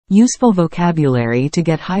Useful vocabulary to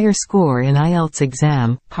get higher score in IELTS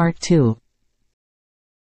exam, Part 2.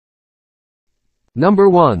 Number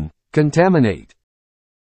 1. Contaminate.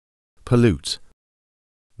 Pollute.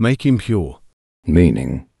 Make impure.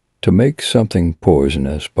 Meaning, to make something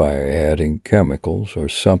poisonous by adding chemicals or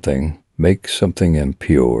something, make something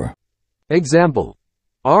impure. Example.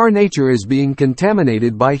 Our nature is being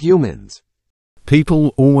contaminated by humans.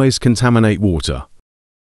 People always contaminate water.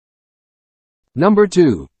 Number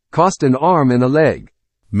 2. Cost an arm and a leg.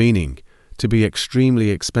 Meaning, to be extremely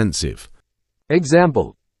expensive.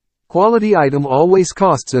 Example. Quality item always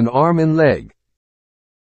costs an arm and leg.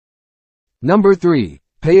 Number 3.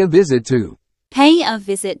 Pay a visit to. Pay a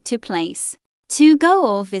visit to place. To go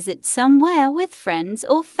or visit somewhere with friends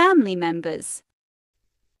or family members.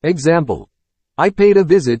 Example. I paid a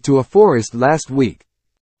visit to a forest last week.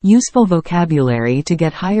 Useful vocabulary to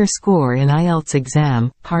get higher score in IELTS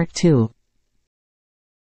exam, Part 2.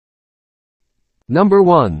 Number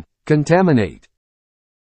 1. Contaminate.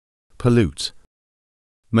 Pollute.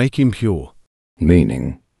 Make impure.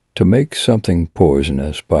 Meaning, to make something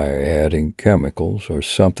poisonous by adding chemicals or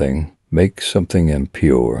something, make something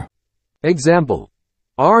impure. Example.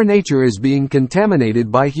 Our nature is being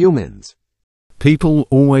contaminated by humans. People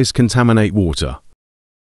always contaminate water.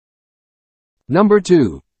 Number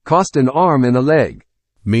 2. Cost an arm and a leg.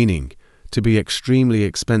 Meaning, to be extremely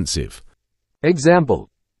expensive. Example.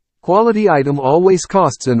 Quality item always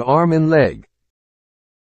costs an arm and leg.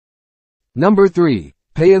 Number 3.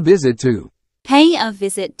 Pay a visit to. Pay a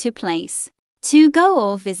visit to place. To go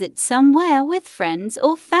or visit somewhere with friends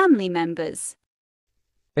or family members.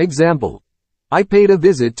 Example. I paid a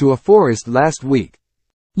visit to a forest last week.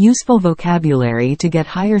 Useful vocabulary to get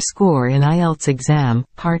higher score in IELTS exam,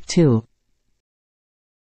 Part 2.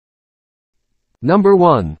 Number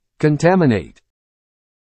 1. Contaminate.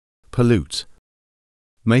 Pollute.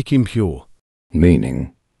 Make impure.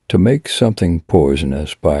 Meaning, to make something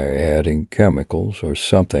poisonous by adding chemicals or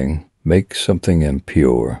something, make something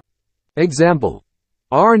impure. Example.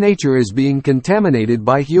 Our nature is being contaminated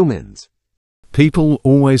by humans. People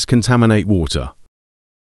always contaminate water.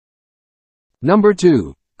 Number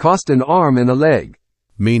 2. Cost an arm and a leg.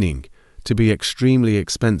 Meaning, to be extremely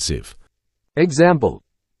expensive. Example.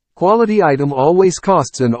 Quality item always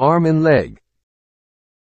costs an arm and leg.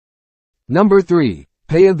 Number 3.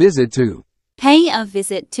 Pay a visit to. Pay a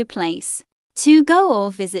visit to place. To go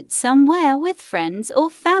or visit somewhere with friends or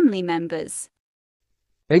family members.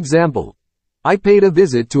 Example. I paid a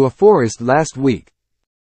visit to a forest last week.